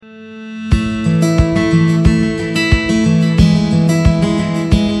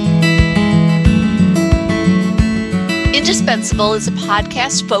Indispensable is a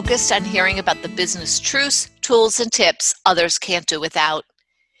podcast focused on hearing about the business truths, tools, and tips others can't do without.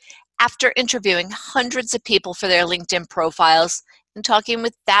 After interviewing hundreds of people for their LinkedIn profiles and talking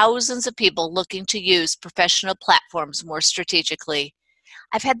with thousands of people looking to use professional platforms more strategically,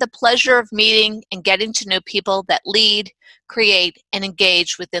 I've had the pleasure of meeting and getting to know people that lead, create, and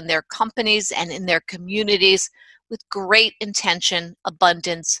engage within their companies and in their communities with great intention,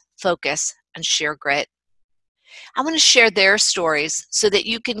 abundance, focus, and sheer grit. I want to share their stories so that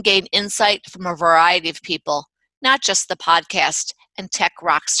you can gain insight from a variety of people, not just the podcast and tech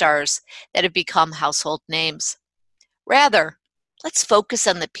rock stars that have become household names. Rather, let's focus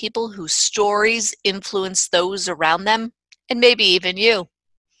on the people whose stories influence those around them and maybe even you.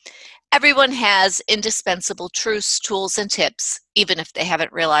 Everyone has indispensable truths, tools, and tips, even if they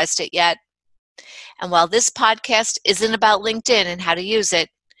haven't realized it yet. And while this podcast isn't about LinkedIn and how to use it,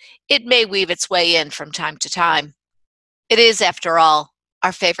 it may weave its way in from time to time. It is, after all,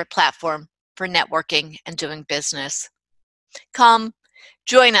 our favorite platform for networking and doing business. Come,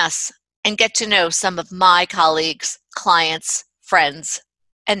 join us, and get to know some of my colleagues, clients, friends,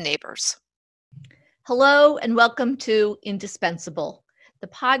 and neighbors. Hello, and welcome to Indispensable, the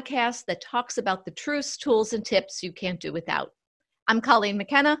podcast that talks about the truths, tools, and tips you can't do without. I'm Colleen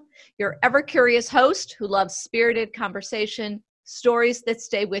McKenna, your ever-curious host who loves spirited conversation, stories that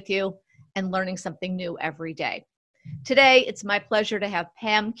stay with you, and learning something new every day. Today, it's my pleasure to have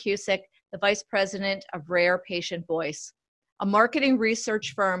Pam Cusick, the Vice President of Rare Patient Voice, a marketing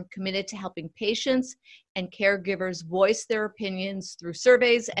research firm committed to helping patients and caregivers voice their opinions through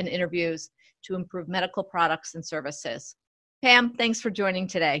surveys and interviews to improve medical products and services. Pam, thanks for joining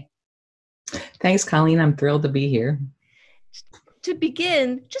today. Thanks, Colleen. I'm thrilled to be here. To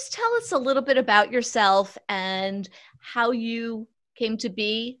begin, just tell us a little bit about yourself and how you came to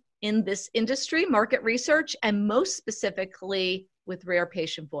be in this industry, market research, and most specifically with Rare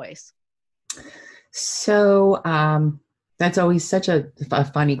Patient Voice. So that's always such a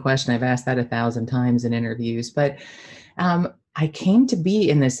funny question. I've asked that 1,000 times in interviews, but I came to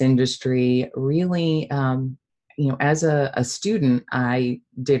be in this industry really, as a student, I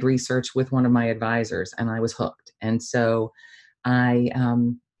did research with one of my advisors and I was hooked. And so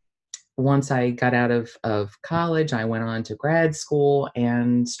once I got out of college, I went on to grad school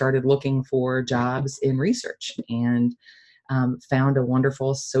and started looking for jobs in research and found a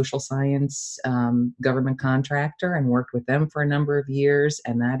wonderful social science government contractor and worked with them for a number of years.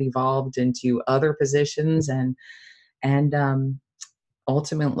 And that evolved into other positions and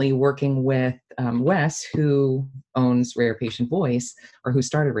ultimately working with Wes, who owns Rare Patient Voice, or who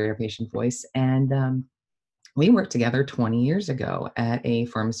started Rare Patient Voice. And we worked together 20 years ago at a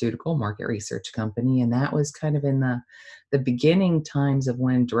pharmaceutical market research company. And that was kind of in the beginning times of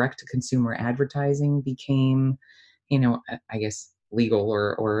when direct-to-consumer advertising became, I guess, legal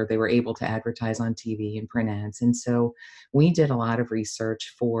or they were able to advertise on TV and print ads. And so we did a lot of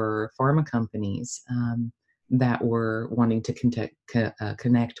research for pharma companies that were wanting to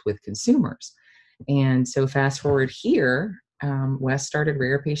connect with consumers. And so fast forward here, Wes started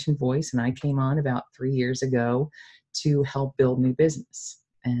Rare Patient Voice, and I came on about 3 years ago to help build new business.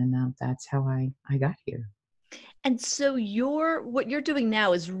 And that's how I got here. And so what you're doing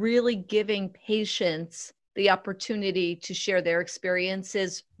now is really giving patients the opportunity to share their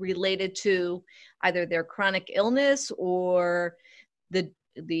experiences related to either their chronic illness or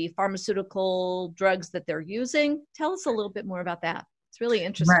the pharmaceutical drugs that they're using. Tell us a little bit more about that. It's really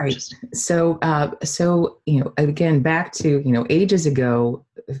interesting. Right. So, again, back to, ages ago,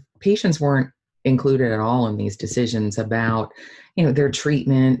 patients weren't included at all in these decisions about, their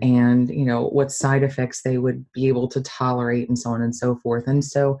treatment and, what side effects they would be able to tolerate and so on and so forth. And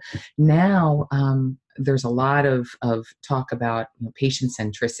so now there's a lot of talk about patient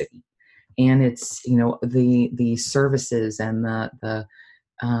centricity, and it's, the services and the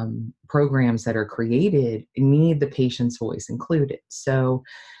programs that are created need the patient's voice included. So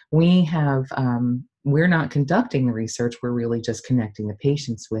we have, we're not conducting the research, we're really just connecting the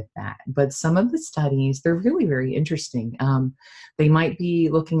patients with that. But some of the studies, they're really very interesting. They might be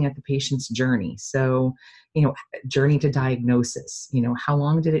looking at the patient's journey. So, journey to diagnosis, how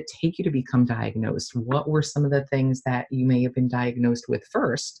long did it take you to become diagnosed? What were some of the things that you may have been diagnosed with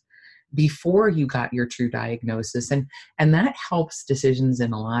first before you got your true diagnosis? And that helps decisions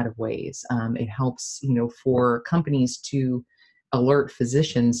in a lot of ways. It helps, for companies to alert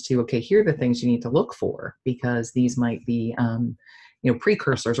physicians to, okay, here are the things you need to look for, because these might be,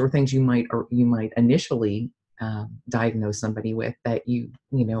 precursors or things you might initially diagnose somebody with that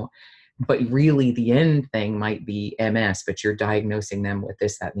but really the end thing might be MS, but you're diagnosing them with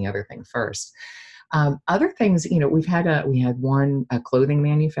this, that, and the other thing first. Other things, we had one a clothing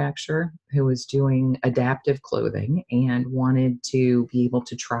manufacturer who was doing adaptive clothing and wanted to be able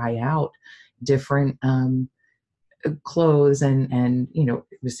to try out different clothes and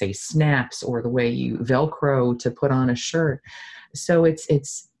say snaps or the way you Velcro to put on a shirt. So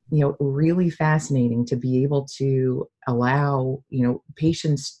it's really fascinating to be able to allow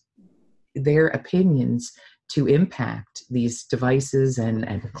patients their opinions to impact these devices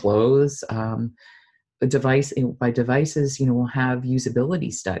and clothes. By devices, we'll have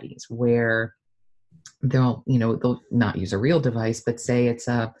usability studies where they'll not use a real device, but say it's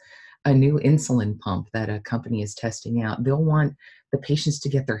a new insulin pump that a company is testing out. They'll want the patients to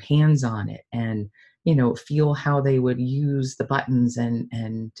get their hands on it and feel how they would use the buttons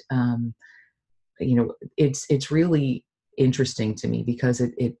and it's really interesting to me because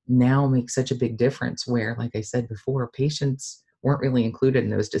it now makes such a big difference where, like I said before, patients weren't really included in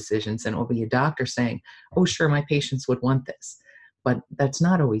those decisions, and it will be a doctor saying, oh sure, my patients would want this, but that's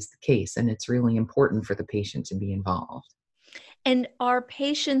not always the case, and it's really important for the patient to be involved. And are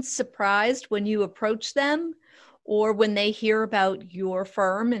patients surprised when you approach them or when they hear about your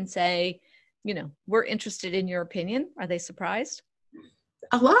firm and say, we're interested in your opinion? Are they surprised?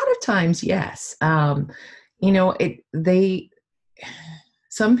 A lot of times, yes.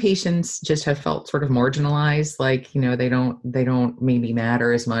 Some patients just have felt sort of marginalized, like, they don't maybe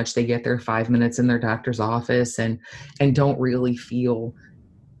matter as much. They get their 5 minutes in their doctor's office and don't really feel,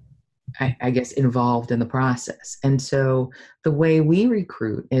 I guess, involved in the process. And so the way we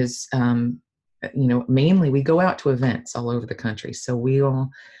recruit is, mainly we go out to events all over the country. So we'll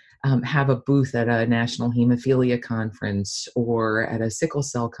have a booth at a national hemophilia conference or at a sickle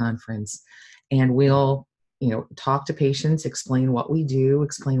cell conference, and we'll talk to patients, explain what we do,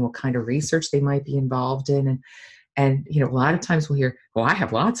 explain what kind of research they might be involved in. And a lot of times we'll hear, well, I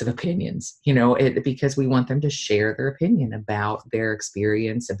have lots of opinions, because we want them to share their opinion about their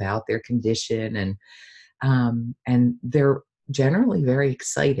experience, about their condition. And they're generally very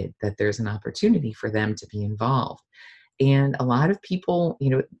excited that there's an opportunity for them to be involved. And a lot of people,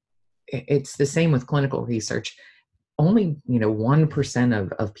 it's the same with clinical research. Only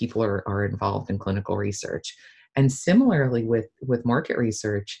 1% of people are involved in clinical research, and similarly with market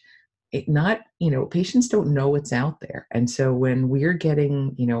research, patients don't know what's out there, and so when we're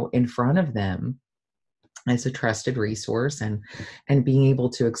getting in front of them as a trusted resource and being able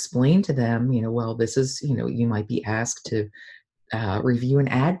to explain to them, well, this is you might be asked to review an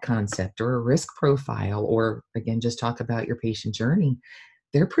ad concept or a risk profile, or again just talk about your patient journey.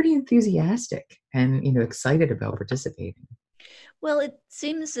 They're pretty enthusiastic and excited about participating. Well, it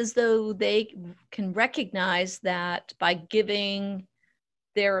seems as though they can recognize that by giving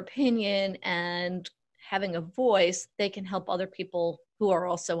their opinion and having a voice, they can help other people who are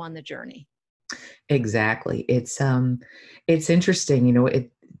also on the journey. Exactly. It's interesting.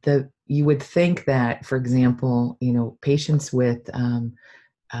 You would think that, for example, patients with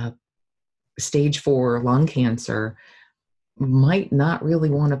stage 4 lung cancer might not really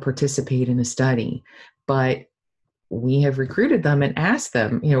want to participate in a study, but we have recruited them and asked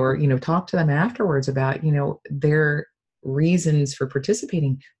them, or talk to them afterwards about, their reasons for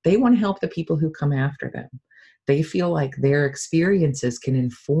participating. They want to help the people who come after them. They feel like their experiences can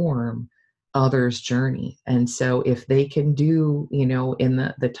inform others' journey. And so if they can do, in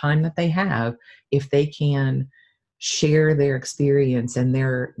the time that they have, if they can share their experience and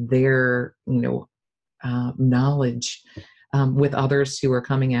their knowledge with others who are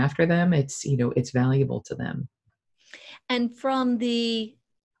coming after them, it's valuable to them. And from the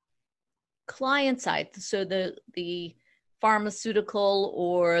client side, so the pharmaceutical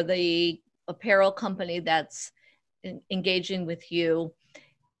or the apparel company that's engaging with you,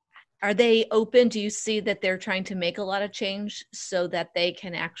 are they open? Do you see that they're trying to make a lot of change so that they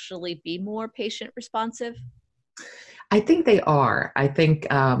can actually be more patient responsive? I think they are. I think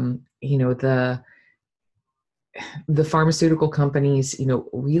the pharmaceutical companies,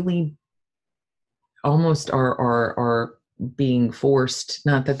 really almost are being forced,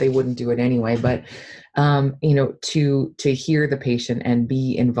 not that they wouldn't do it anyway, but to hear the patient and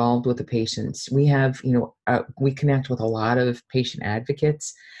be involved with the patients. We have, we connect with a lot of patient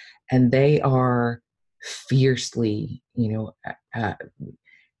advocates, and they are fiercely,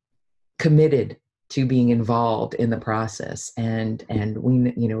 committed to being involved in the process. And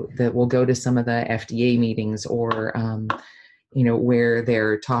we, that we'll go to some of the FDA meetings or, where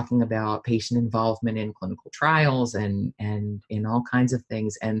they're talking about patient involvement in clinical trials and in all kinds of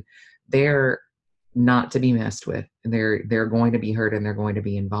things. And they're not to be messed with. They're going to be heard and they're going to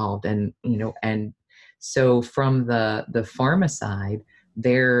be involved. And, and so from the pharma side,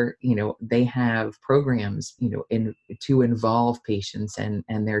 they have programs, to involve patients, and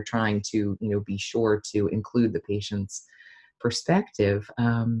they're trying to, be sure to include the patient's perspective.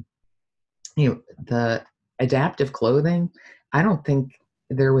 The adaptive clothing, I don't think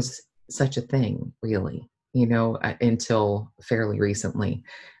there was such a thing really, until fairly recently.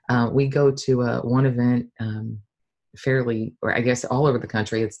 We go to one event, or I guess all over the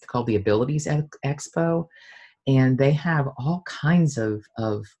country. It's called the Abilities Expo, and they have all kinds of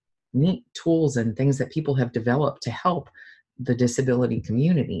neat tools and things that people have developed to help the disability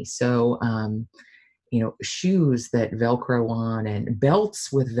community. So, shoes that Velcro on, and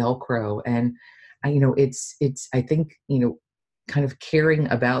belts with Velcro. And, I think, kind of caring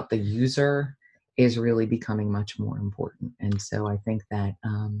about the user is really becoming much more important. And so I think that,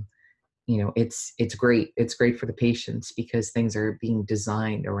 it's great. It's great for the patients because things are being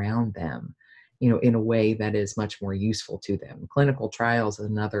designed around them, in a way that is much more useful to them. Clinical trials is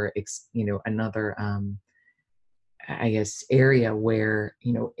another, I guess, area where,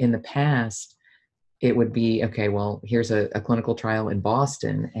 in the past, it would be, okay, well, here's a clinical trial in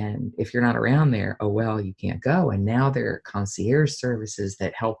Boston, and if you're not around there, oh, well, you can't go. And now there are concierge services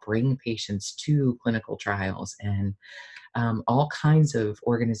that help bring patients to clinical trials, and all kinds of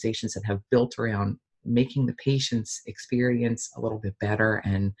organizations that have built around making the patient's experience a little bit better,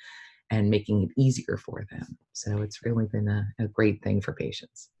 and making it easier for them. So it's really been a great thing for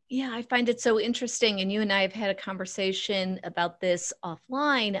patients. Yeah, I find it so interesting. And you and I have had a conversation about this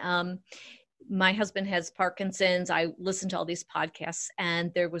offline. My husband has Parkinson's. I listen to all these podcasts,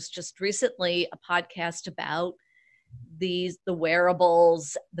 and there was just recently a podcast about the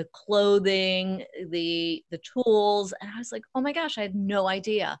wearables, the clothing, the tools. And I was like, oh my gosh, I had no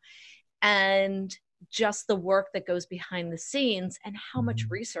idea. And just the work that goes behind the scenes, and how much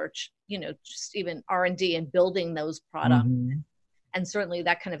research, just even R&D and building those products. Mm-hmm. And certainly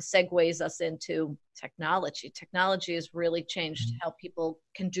that kind of segues us into technology. Technology has really changed how people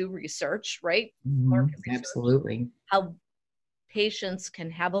can do research, right? Mm-hmm. Absolutely. How patients can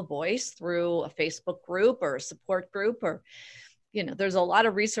have a voice through a Facebook group or a support group, or, there's a lot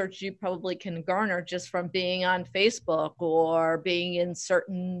of research you probably can garner just from being on Facebook or being in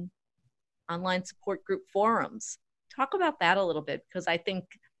certain online support group forums. Talk about that a little bit, because I think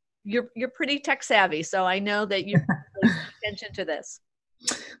you're pretty tech savvy. So I know that you pay attention to this.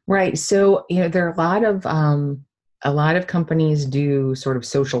 Right. So, there are a lot of companies do sort of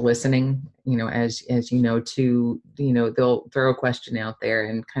social listening, as to, they'll throw a question out there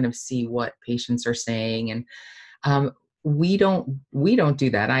and kind of see what patients are saying. And, we don't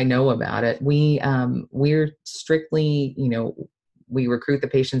do that. I know about it. We're strictly, we recruit the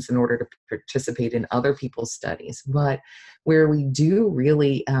patients in order to participate in other people's studies. But where we do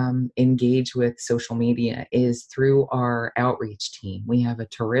really engage with social media is through our outreach team. We have a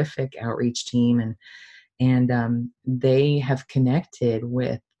terrific outreach team, and they have connected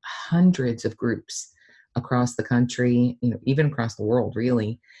with hundreds of groups across the country, even across the world,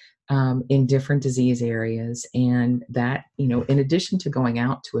 really, in different disease areas. And that, in addition to going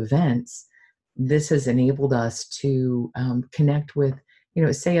out to events, this has enabled us to connect with,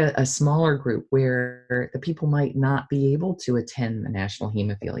 say a smaller group where the people might not be able to attend the National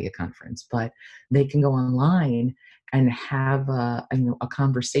Hemophilia Conference, but they can go online and have a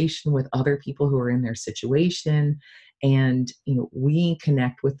conversation with other people who are in their situation. And, we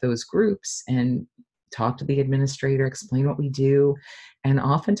connect with those groups and talk to the administrator, explain what we do. And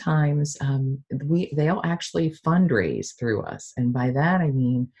oftentimes they'll actually fundraise through us. And by that, I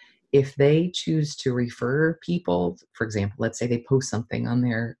mean, if they choose to refer people, for example, let's say they post something on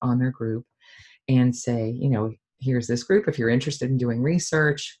their group and say, here's this group. If you're interested in doing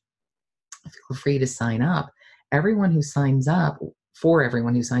research, feel free to sign up. For everyone who signs up,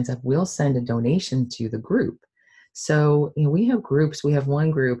 we'll send a donation to the group. So, we have groups. We have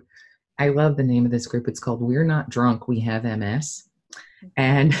one group. I love the name of this group. It's called We're Not Drunk, We Have MS.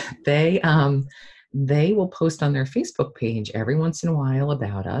 And they will post on their Facebook page every once in a while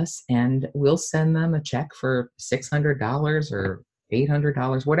about us, and we'll send them a check for $600 or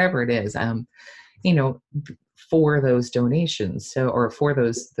 $800, whatever it is, for those donations. So, or for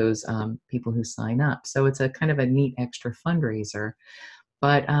those people who sign up. So it's a kind of a neat extra fundraiser.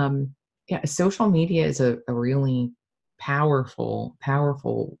 But social media is a really powerful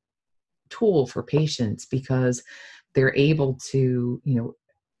tool for patients, because they're able to,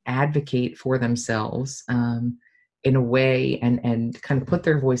 advocate for themselves in a way, and kind of put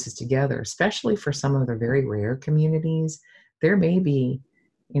their voices together, especially for some of the very rare communities. There may be,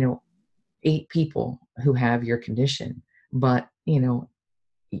 8 people who have your condition, but,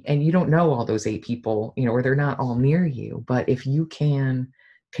 and you don't know all those 8 people, or they're not all near you, but if you can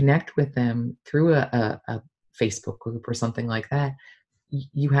connect with them through a Facebook group or something like that,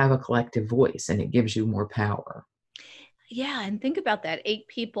 you have a collective voice and it gives you more power. Yeah, and think about that, 8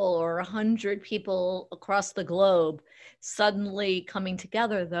 people or 100 people across the globe suddenly coming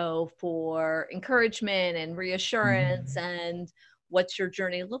together, though, for encouragement and reassurance and what's your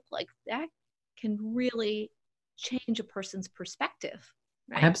journey look like. That can really change a person's perspective,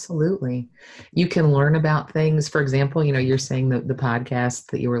 right? Absolutely. You can learn about things. For example, you're saying the podcast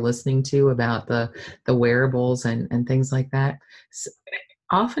that you were listening to about the wearables and things like that. So,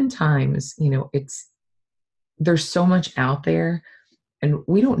 oftentimes, there's so much out there and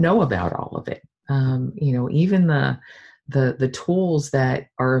we don't know about all of it. Even the tools that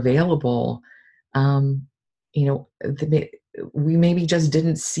are available, we maybe just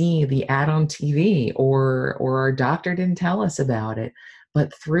didn't see the ad on TV, or our doctor didn't tell us about it.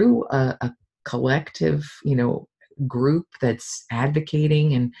 But through a collective, group that's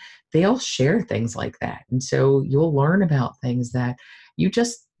advocating, and they'll share things like that. And so you'll learn about things that you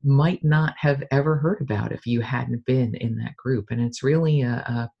just might not have ever heard about if you hadn't been in that group. And it's really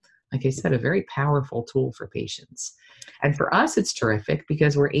like I said, a very powerful tool for patients. And for us, it's terrific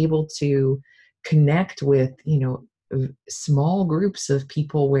because we're able to connect with, small groups of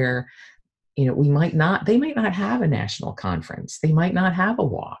people where, they might not have a national conference. They might not have a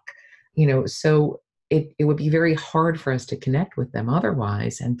walk, so it would be very hard for us to connect with them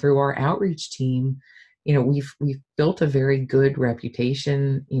otherwise. And through our outreach team, we've built a very good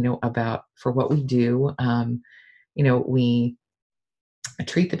reputation, for what we do. We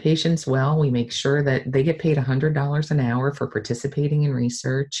treat the patients well. We make sure that they get paid $100 an hour for participating in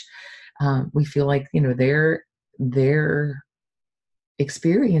research. We feel like, their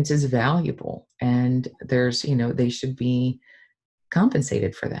experience is valuable, and they should be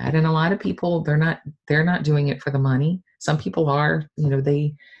compensated for that. And a lot of people, they're not doing it for the money. Some people are,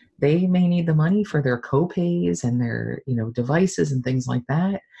 they may need the money for their co-pays and their, devices and things like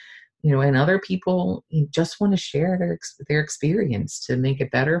that. And other people just want to share their experience to make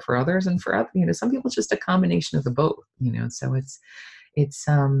it better for others, and for other, some people it's just a combination of the both. So it's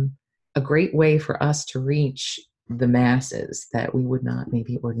a great way for us to reach the masses that we would not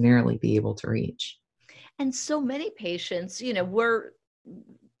maybe ordinarily be able to reach. And so many patients, you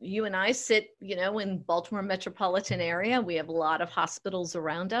and I sit, in Baltimore metropolitan area. We have a lot of hospitals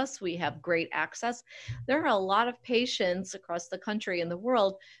around us. We have great access. There are a lot of patients across the country and the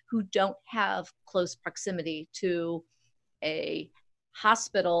world who don't have close proximity to a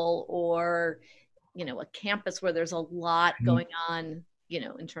hospital or, a campus where there's a lot going on,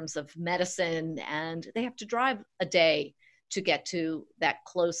 in terms of medicine, and they have to drive a day to get to that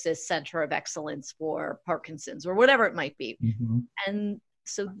closest center of excellence for Parkinson's or whatever it might be. Mm-hmm. And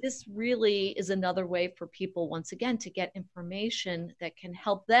so this really is another way for people, once again, to get information that can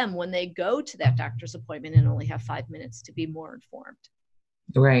help them when they go to that doctor's appointment and only have 5 minutes to be more informed.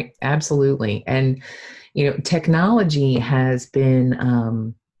 Right. Absolutely. And, technology has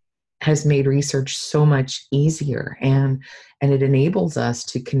made research so much easier, and it enables us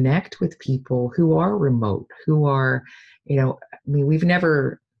to connect with people who are remote, who are, I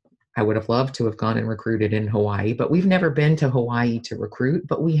would have loved to have gone and recruited in Hawaii, but we've never been to Hawaii to recruit,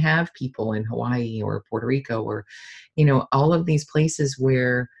 but we have people in Hawaii or Puerto Rico or, all of these places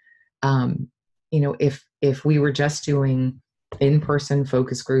where, if we were just doing in-person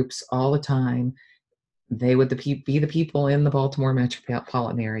focus groups all the time, they would be the people in the Baltimore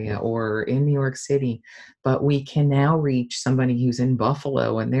metropolitan area or in New York City. But we can now reach somebody who's in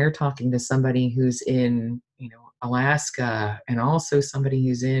Buffalo, and they're talking to somebody who's in, Alaska, and also somebody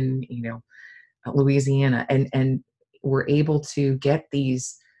who's in, Louisiana. And we're able to get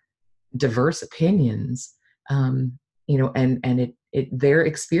these diverse opinions, and their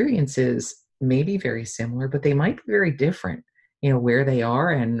experiences may be very similar, but they might be very different, where they are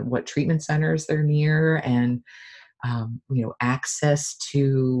and what treatment centers they're near, and, access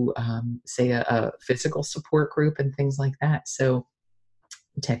to, say, a physical support group and things like that. So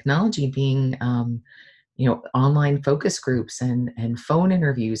technology being, online focus groups and phone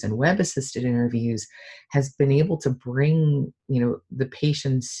interviews and web assisted interviews has been able to bring, the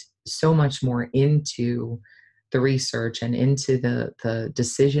patients so much more into the research and into the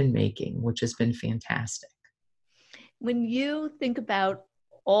decision making, which has been fantastic. When you think about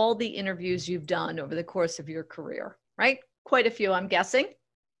all the interviews you've done over the course of your career, right? Quite a few, I'm guessing.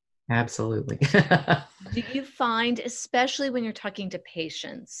 Absolutely. Do you find, especially when you're talking to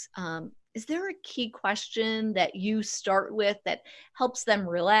patients, is there a key question that you start with that helps them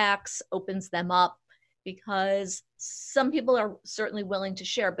relax, opens them up? Because some people are certainly willing to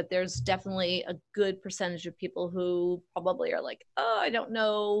share, but there's definitely a good percentage of people who probably are like, oh, I don't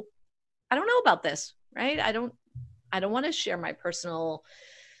know about this, right? I don't want to share my personal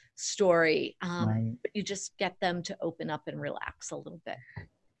story. Right. But you just get them to open up and relax a little bit.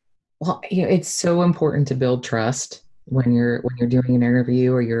 Well, it's so important to build trust when you're doing an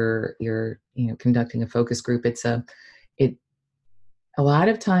interview or you're conducting a focus group. A lot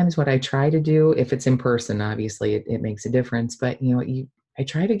of times what I try to do, if it's in person, obviously it makes a difference, but I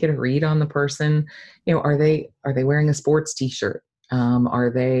try to get a read on the person. Are they wearing a sports t-shirt?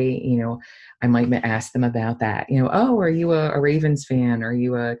 Are they, I might ask them about that. Oh, are you a Ravens fan? Are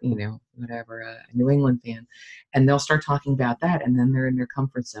you a whatever, a New England fan? And they'll start talking about that, and then they're in their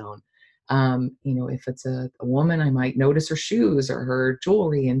comfort zone. If it's a woman, I might notice her shoes or her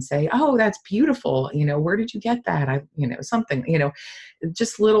jewelry and say, oh, that's beautiful. Where did you get that? Something,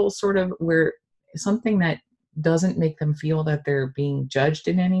 just little sort of where something that doesn't make them feel that they're being judged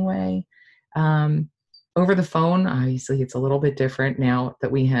in any way. Over the phone, obviously it's a little bit different now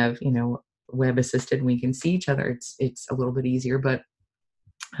that we have, web assisted and we can see each other. It's a little bit easier, but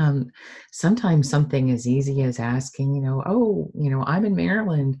sometimes something as easy as asking, I'm in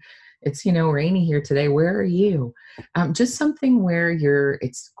Maryland. It's, rainy here today. Where are you? Just something where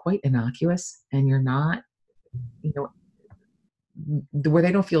it's quite innocuous and you're not, where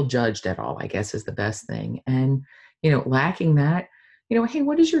they don't feel judged at all, I guess is the best thing. And, lacking that, hey,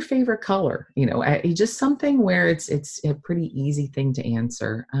 what is your favorite color? Just something where it's a pretty easy thing to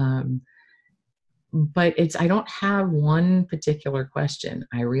answer. But I don't have one particular question.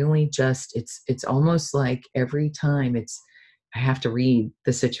 I really it's almost like every time I have to read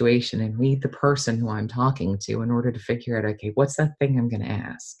the situation and read the person who I'm talking to in order to figure out, okay, what's that thing I'm going to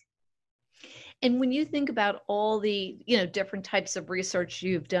ask? And when you think about all the, different types of research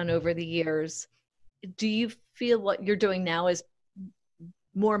you've done over the years, do you feel what you're doing now is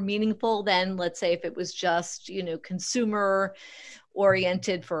more meaningful than, let's say, if it was just, consumer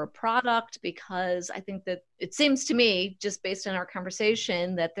oriented for a product? Because I think that it seems to me, just based on our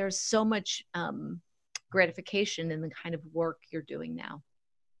conversation, that there's so much gratification in the kind of work you're doing now.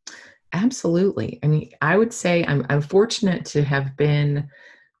 Absolutely. I mean, I would say I'm fortunate to have been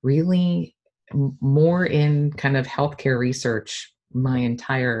really more in kind of healthcare research my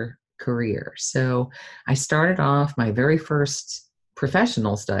entire career. So I started off, my very first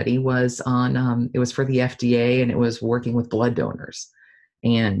professional study was on, it was for the FDA, and it was working with blood donors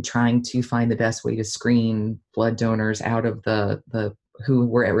and trying to find the best way to screen blood donors out of the who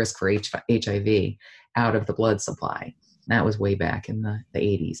were at risk for HIV out of the blood supply. That was way back in the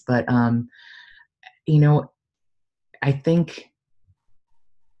 80s. But, I think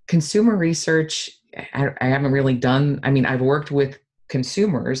consumer research, I haven't really done, I've worked with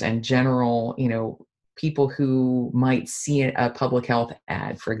consumers and general, people who might see a public health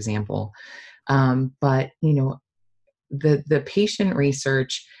ad, for example. But, the patient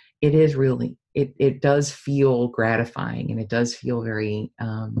research, it is really, it does feel gratifying, and it does feel very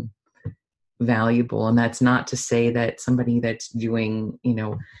valuable. And that's not to say that somebody that's doing,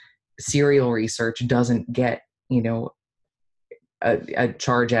 serial research doesn't get, a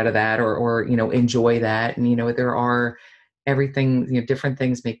charge out of that or enjoy that. And, there are everything, different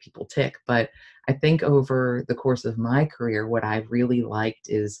things make people tick. But I think over the course of my career, what I've really liked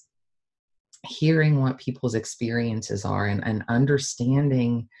is hearing what people's experiences are and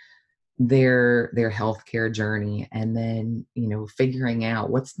understanding their healthcare journey, and then figuring out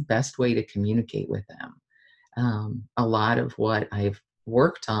what's the best way to communicate with them. A lot of what I've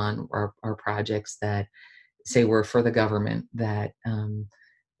worked on are projects that say were for the government, that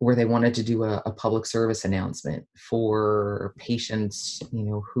where they wanted to do a public service announcement for patients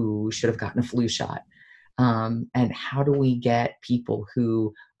who should have gotten a flu shot, and how do we get people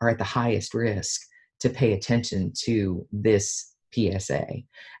who are at the highest risk to pay attention to this PSA.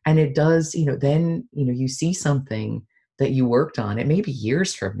 And it does, then, you see something that you worked on, it may be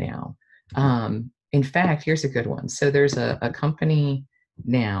years from now. In fact, here's a good one. So there's a company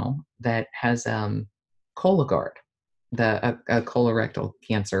now that has Cologuard, a colorectal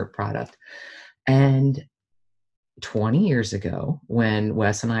cancer product. And 20 years ago, when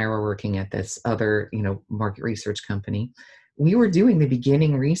Wes and I were working at this other, market research company, we were doing the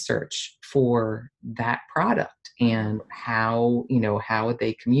beginning research for that product and how would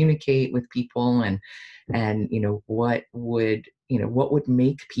they communicate with people, and what would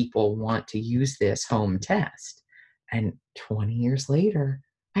make people want to use this home test. And 20 years later,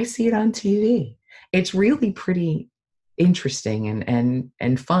 I see it on TV. It's really pretty interesting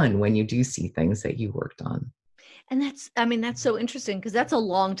and fun when you do see things that you worked on. And that's so interesting, because that's a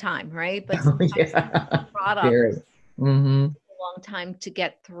long time, right? But yeah. product Mm-hmm. A long time to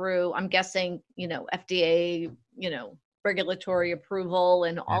get through. I'm guessing, FDA, regulatory approval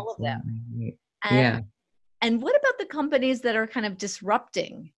and all of that. Absolutely. And Yeah. and what about the companies that are kind of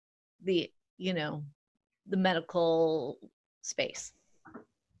disrupting the, the medical space,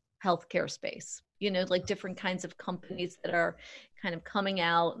 healthcare space? Like different kinds of companies that are kind of coming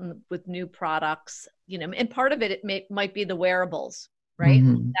out with new products, and part of it might be the wearables, right?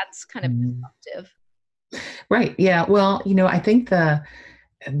 Mm-hmm. That's kind of Mm-hmm. disruptive. Right. Yeah. Well, I think the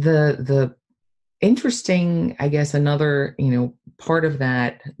interesting, I guess, another, part of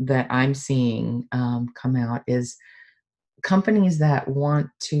that I'm seeing come out is companies that want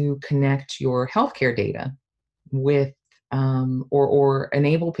to connect your healthcare data with or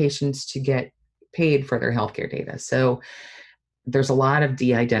enable patients to get paid for their healthcare data. So there's a lot of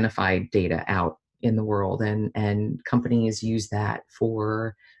de-identified data out in the world, and companies use that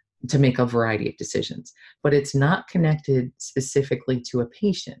to make a variety of decisions, but it's not connected specifically to a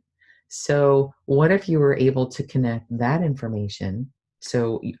patient. So what if you were able to connect that information,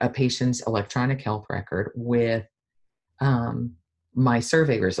 so a patient's electronic health record, with my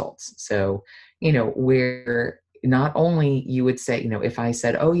survey results? So, where not only you would say, if I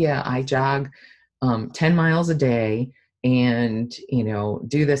said, oh yeah, I jog 10 miles a day and,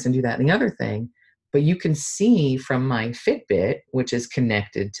 do this and do that and the other thing, but you can see from my Fitbit, which is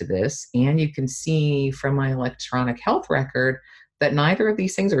connected to this, and you can see from my electronic health record that neither of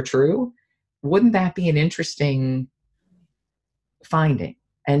these things are true. Wouldn't that be an interesting finding?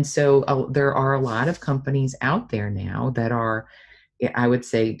 And so there are a lot of companies out there now that are, I would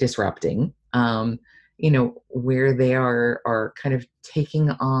say, disrupting, where they are kind of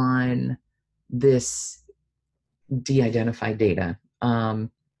taking on this de-identified data,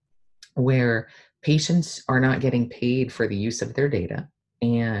 where patients are not getting paid for the use of their data,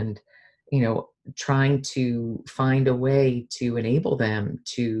 and trying to find a way to enable them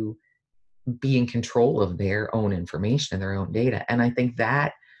to be in control of their own information and their own data. And I think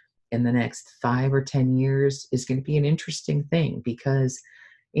that in the next 5 or 10 years is going to be an interesting thing, because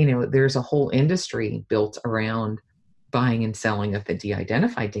there's a whole industry built around buying and selling of the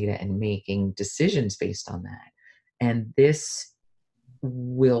de-identified data and making decisions based on that. And this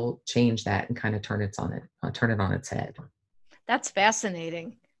will change that and kind of turn it on its head. That's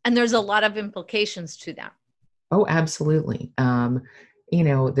fascinating. And there's a lot of implications to that. Oh, absolutely. I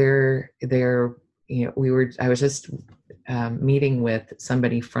was just meeting with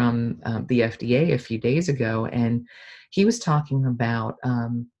somebody from the FDA a few days ago, and he was talking about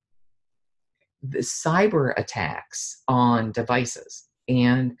the cyber attacks on devices.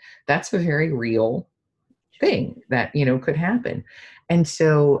 And that's a very real thing that, could happen. And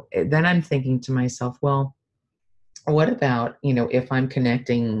so then I'm thinking to myself, well, what about, if I'm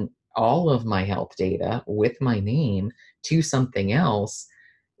connecting all of my health data with my name to something else,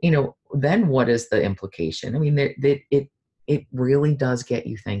 then what is the implication? I mean, it really does get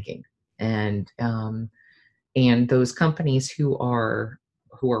you thinking. And those companies who are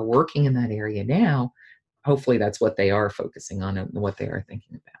working in that area now, hopefully that's what they are focusing on and what they are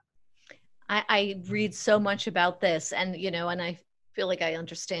thinking about. I read so much about this, and and I feel like I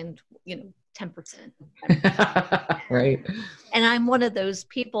understand 10%. Right. And I'm one of those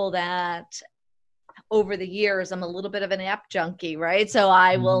people that over the years, I'm a little bit of an app junkie, right? So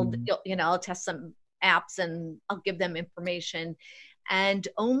I will, I'll test some apps and I'll give them information. And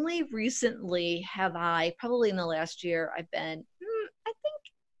only recently have I, probably in the last year, I've been, I think,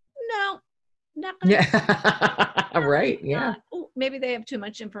 no, not gonna. Yeah. Right. Yeah. Maybe they have too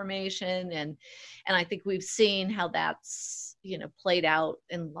much information. And I think we've seen how that's, played out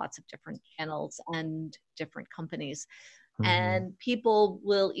in lots of different channels and different companies. Mm-hmm. And people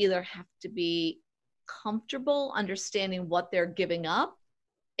will either have to be comfortable understanding what they're giving up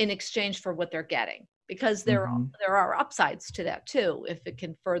in exchange for what they're getting, because there are upsides to that too, if it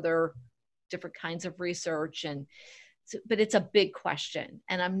can further different kinds of research. And so, but it's a big question,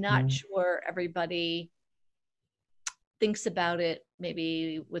 and I'm not sure everybody thinks about it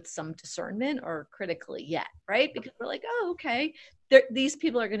maybe with some discernment or critically yet, right? Because we're like, oh, okay, these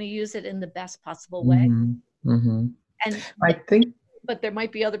people are going to use it in the best possible way. Mm-hmm. And I think, but there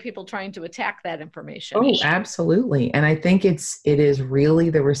might be other people trying to attack that information. Oh, absolutely. And I think it is really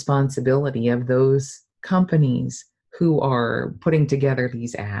the responsibility of those companies who are putting together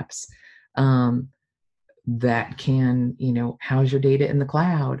these apps that can, house your data in the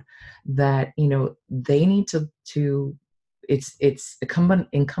cloud, that, they need to it's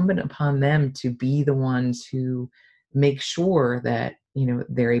incumbent upon them to be the ones who make sure that,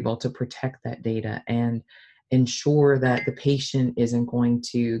 they're able to protect that data and ensure that the patient isn't going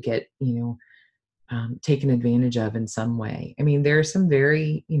to get, taken advantage of in some way. I mean, there are some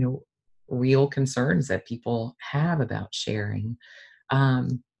very, real concerns that people have about sharing.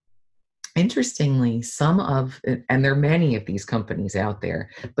 Um, Interestingly, and there are many of these companies out there,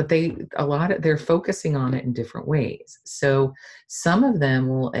 but they're focusing on it in different ways. So some of them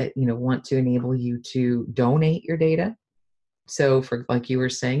will, want to enable you to donate your data. So for, like you were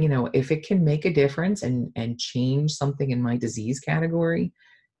saying, if it can make a difference and change something in my disease category,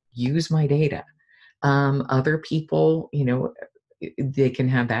 use my data. Other people, they can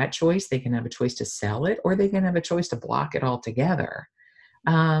have that choice. They can have a choice to sell it, or they can have a choice to block it altogether.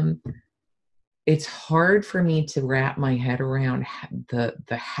 It's hard for me to wrap my head around the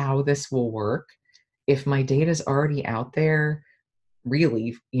how this will work if my data is already out there,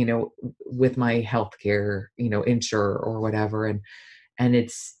 really, with my healthcare, insurer or whatever, and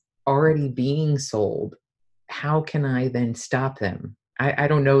it's already being sold. How can I then stop them? I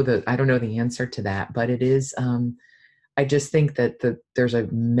don't know the answer to that, but it is. I just think that there's a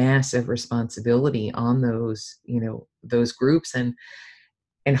massive responsibility on those groups,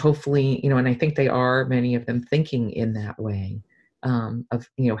 and hopefully, and I think they are, many of them, thinking in that way, of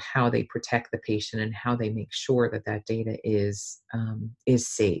how they protect the patient and how they make sure that data is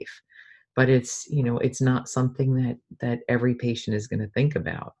safe. But it's not something that every patient is going to think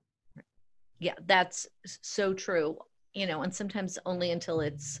about. Yeah, that's so true. And sometimes only until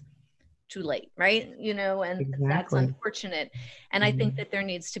it's too late, right? And Exactly. That's unfortunate. And I think that there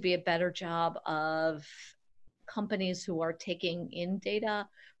needs to be a better job of companies who are taking in data,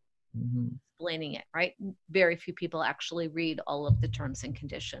 explaining it, right? Very few people actually read all of the terms and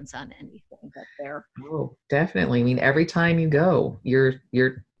conditions on anything that they're. Oh, definitely. I mean, every time you go, you're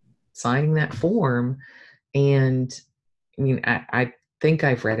signing that form, and I mean, I think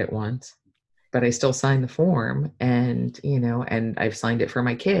I've read it once, but I still sign the form, and and I've signed it for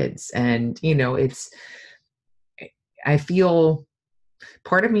my kids, and I feel,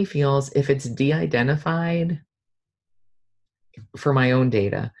 part of me feels, if it's de-identified for my own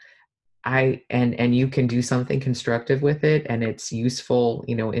data, and you can do something constructive with it, and it's useful,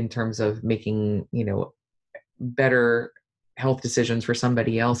 in terms of making, better health decisions for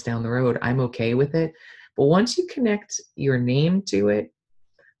somebody else down the road, I'm okay with it. But once you connect your name to it,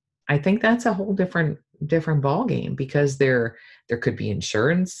 I think that's a whole different ball game, because there could be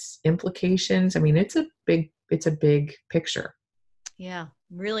insurance implications. I mean, it's a big picture. Yeah,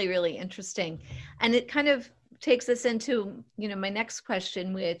 really, really interesting. And it kind of takes us into, my next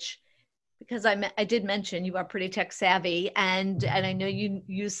question, which, because I did mention you are pretty tech savvy, and I know you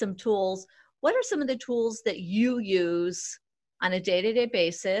use some tools. What are some of the tools that you use on a day-to-day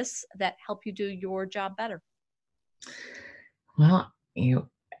basis that help you do your job better? Well,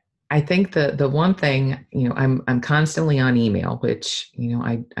 I think the one thing, I'm constantly on email, which,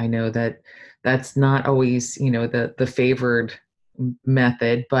 I know that's not always, the favored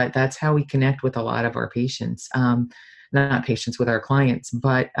method, but that's how we connect with a lot of our patients, not patients, with our clients.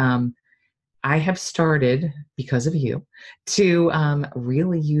 But I have started, because of you, to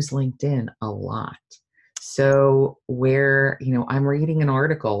really use LinkedIn a lot. So where, I'm reading an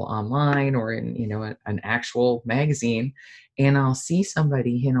article online or in, an actual magazine, and I'll see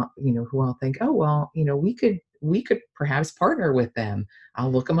somebody, who I'll think, oh, well, we could perhaps partner with them.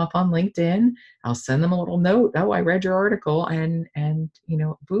 I'll look them up on LinkedIn. I'll send them a little note. Oh, I read your article, and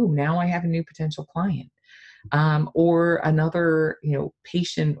boom, now I have a new potential client. Or another,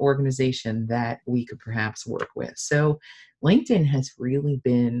 patient organization that we could perhaps work with. So LinkedIn has really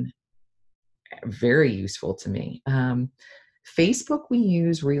been very useful to me. Facebook we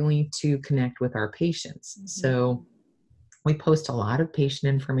use really to connect with our patients. So we post a lot of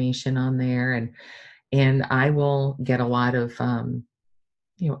patient information on there, and I will get a lot of,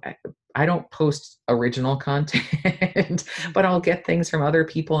 I don't post original content, but I'll get things from other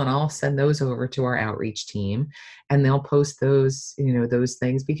people, and I'll send those over to our outreach team, and they'll post those, those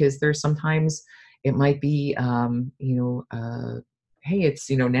things, because there's sometimes it might be, hey, it's,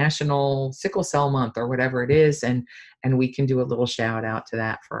 National Sickle Cell Month or whatever it is, and we can do a little shout out to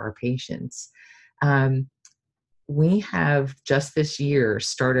that for our patients. We have just this year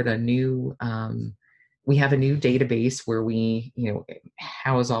started we have a new database where we,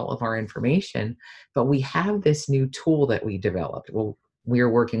 house all of our information, but we have this new tool that we developed. Well, we are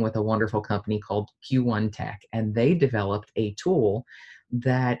working with a wonderful company called Q1 Tech, and they developed a tool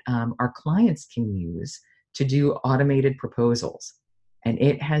that our clients can use to do automated proposals. And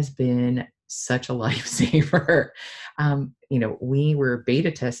it has been such a lifesaver. We were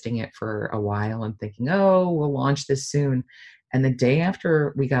beta testing it for a while and thinking, oh, we'll launch this soon. And the day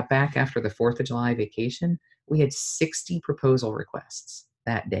after we got back after the 4th of July vacation, we had 60 proposal requests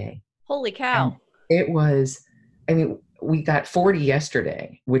that day. Holy cow. It was, I mean, we got 40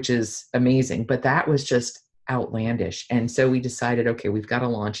 yesterday, which is amazing, but that was just outlandish. And so we decided, okay, we've got to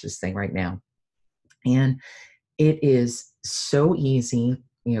launch this thing right now. And it is so easy.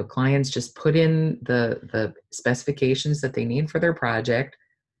 Clients just put in the specifications that they need for their project,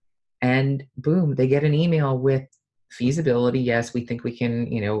 and boom, they get an email with feasibility. Yes, we think we can,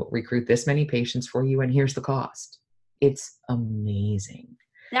 recruit this many patients for you, and here's the cost. It's amazing.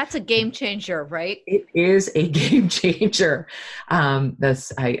 That's a game changer, right? It is a game changer.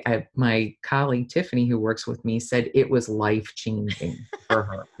 My colleague Tiffany, who works with me, said it was life changing for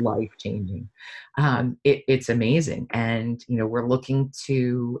her. Life changing. It's amazing, and we're looking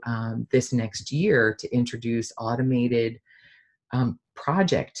to this next year to introduce automated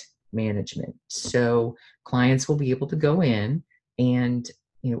project management. So clients will be able to go in and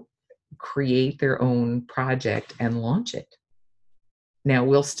create their own project and launch it. Now,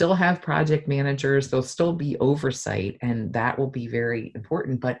 we'll still have project managers, there'll still be oversight, and that will be very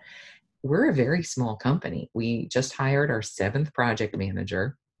important, but we're a very small company. We just hired our 7th project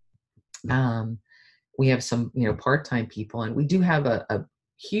manager. We have some, part-time people, and we do have a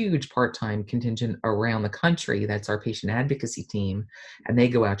huge part-time contingent around the country. That's our patient advocacy team, and they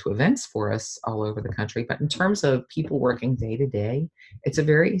go out to events for us all over the country. But in terms of people working day to day, it's a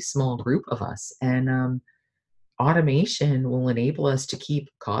very small group of us, and automation will enable us to keep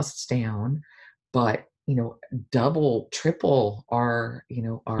costs down, but double, triple our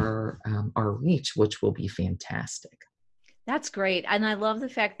reach, which will be fantastic. That's great. And I love the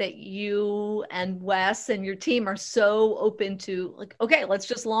fact that you and Wes and your team are so open to, like, okay, let's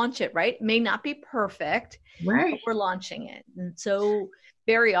just launch it, right? It may not be perfect, right, but we're launching it. And so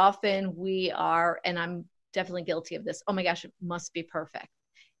very often we are, and I'm definitely guilty of this, oh my gosh, it must be perfect.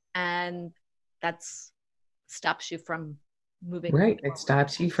 And that's stops you from moving. Right. It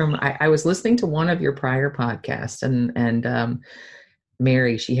stops you from, I was listening to one of your prior podcasts, and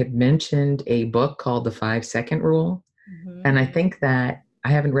Mary, she had mentioned a book called The 5-Second Rule. Mm-hmm. And I think that, I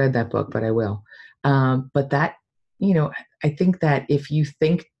haven't read that book, but I will. But that, I think that if you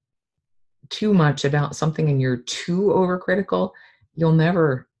think too much about something and you're too overcritical,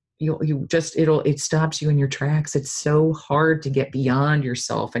 it stops you in your tracks. It's so hard to get beyond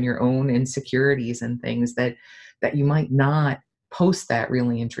yourself and your own insecurities and things that you might not post that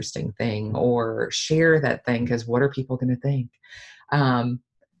really interesting thing or share that thing, because what are people going to think?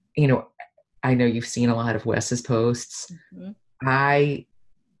 I know you've seen a lot of Wes's posts. Mm-hmm.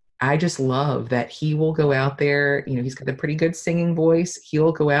 I just love that he will go out there, he's got a pretty good singing voice.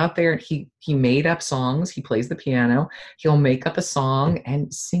 He'll go out there and he made up songs. He plays the piano. He'll make up a song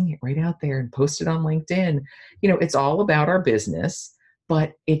and sing it right out there and post it on LinkedIn. It's all about our business,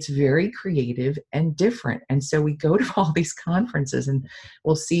 but it's very creative and different. And so we go to all these conferences and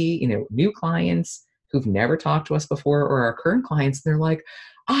we'll see, new clients who've never talked to us before, or our current clients. And they're like,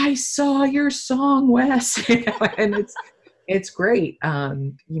 I saw your song, Wes. And it's great.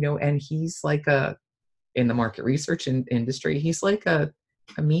 And he's like in the market research industry, he's like a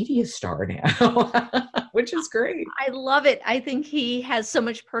media star now, which is great. I love it. I think he has so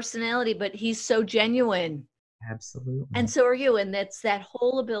much personality, but he's so genuine. Absolutely. And so are you. And that's that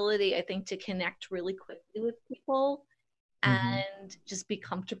whole ability, I think, to connect really quickly with people, mm-hmm. and just be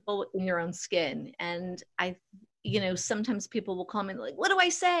comfortable in your own skin. And sometimes people will comment like, what do I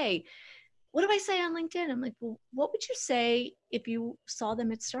say? What do I say on LinkedIn? I'm like, well, what would you say if you saw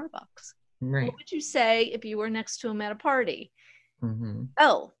them at Starbucks? Right. What would you say if you were next to them at a party? Mm-hmm.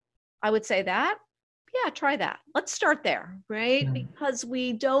 Oh, I would say that. Yeah, try that. Let's start there, right? Mm-hmm. Because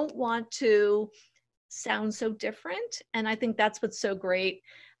we don't want to sound so different. And I think that's what's so great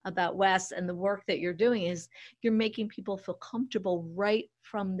about Wes and the work that you're doing is you're making people feel comfortable right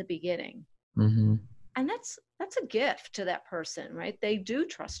from the beginning. Mm-hmm. And that's a gift to that person, right? They do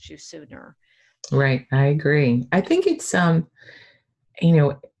trust you sooner. Right. I agree. I think it's, I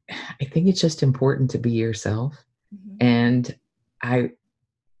think it's just important to be yourself. Mm-hmm. And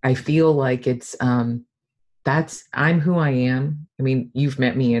I feel like it's, I'm who I am. I mean, you've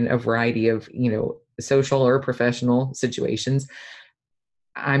met me in a variety of, social or professional situations.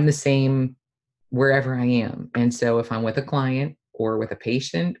 I'm the same wherever I am. And so if I'm with a client or with a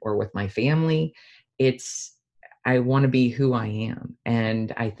patient or with my family, I want to be who I am.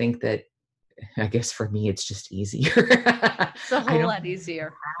 And I think that, I guess for me, it's just easier. It's a whole lot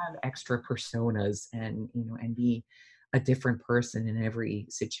easier. Have extra personas and be a different person in every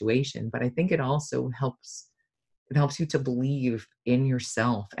situation. But I think it also helps you to believe in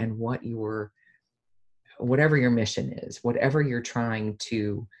yourself and whatever your mission is, whatever you're trying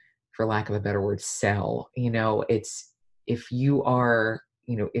to, for lack of a better word, sell, if you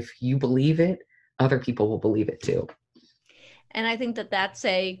believe it, other people will believe it too. And I think that that's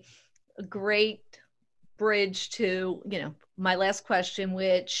a great bridge to, my last question,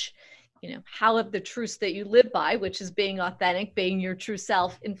 which, how have the truths that you live by, which is being authentic, being your true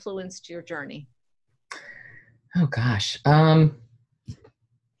self, influenced your journey? Oh gosh.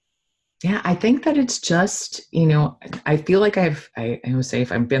 Yeah, I think that it's just, I feel like I would say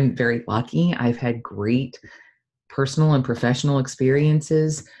if I've been very lucky, I've had great personal and professional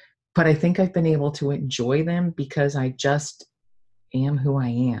experiences, but I think I've been able to enjoy them because I just am who I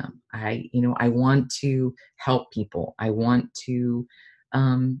am. I want to help people. I want to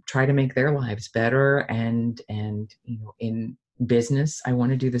try to make their lives better, and in business, I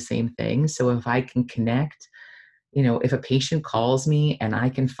want to do the same thing. So if I can connect, if a patient calls me and I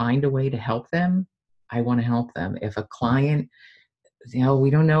can find a way to help them, I want to help them. If a client, we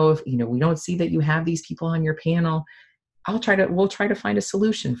don't know if, we don't see that you have these people on your panel, we'll try to find a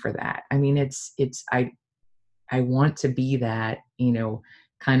solution for that. I mean, I want to be that,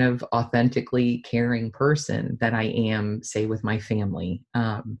 kind of authentically caring person that I am, say, with my family.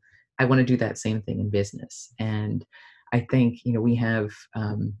 I want to do that same thing in business. And I think, we have,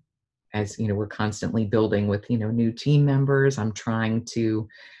 as we're constantly building with, new team members. I'm trying to,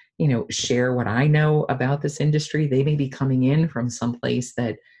 share what I know about this industry. They may be coming in from someplace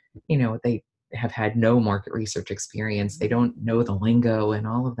that, they have had no market research experience. They don't know the lingo and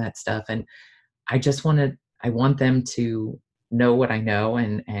all of that stuff. And I want them to know what I know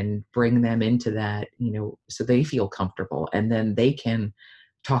and bring them into that, so they feel comfortable, and then they can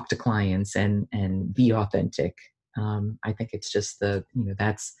talk to clients and be authentic. I think it's just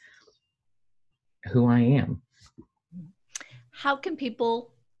that's who I am. How can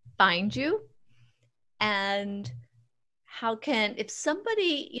people find you? And how can, if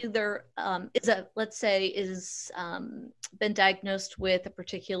somebody either is been diagnosed with a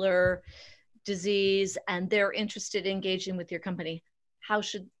particular disease and they're interested in engaging with your company,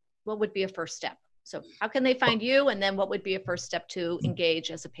 what would be a first step? So how can they find you? And then what would be a first step to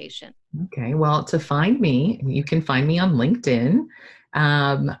engage as a patient? Okay. Well, to find me, you can find me on LinkedIn,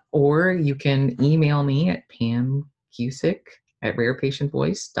 or you can email me at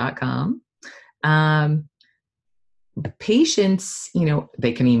pamcusick@rarepatientvoice.com. Patients,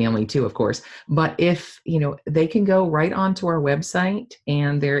 they can email me too, of course, but if, they can go right onto our website,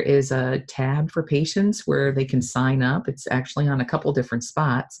 and there is a tab for patients where they can sign up. It's actually on a couple different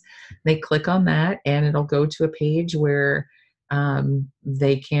spots. They click on that and it'll go to a page where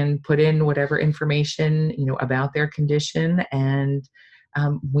they can put in whatever information, about their condition, and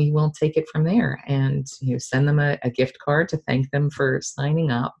we will take it from there and send them a gift card to thank them for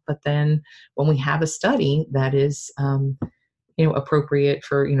signing up. But then when we have a study that is appropriate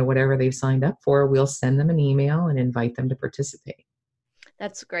for whatever they've signed up for, we'll send them an email and invite them to participate.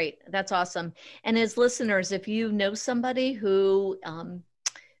 That's great. That's awesome. And as listeners, if you know somebody who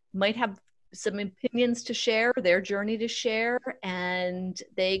might have some opinions to share, their journey to share, and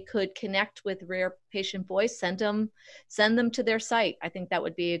they could connect with Rare Patient Voice, send them to their site. I think that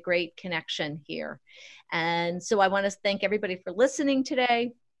would be a great connection here. And so I want to thank everybody for listening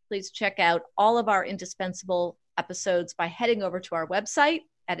today. Please check out all of our indispensable episodes by heading over to our website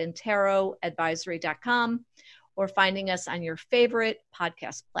at interoadvisory.com, or finding us on your favorite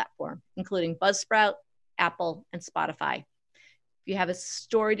podcast platform, including Buzzsprout, Apple, and Spotify. If you have a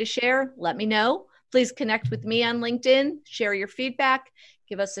story to share, let me know. Please connect with me on LinkedIn, share your feedback,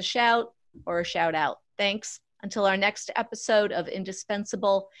 give us a shout or a shout out. Thanks. Until our next episode of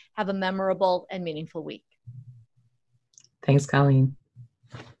Indispensable, have a memorable and meaningful week. Thanks, Colleen.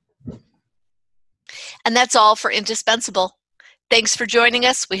 And that's all for Indispensable. Thanks for joining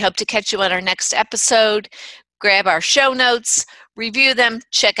us. We hope to catch you on our next episode. Grab our show notes, review them,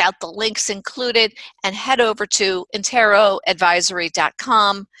 check out the links included, and head over to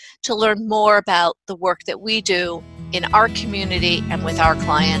interoadvisory.com to learn more about the work that we do in our community and with our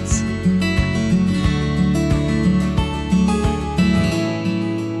clients.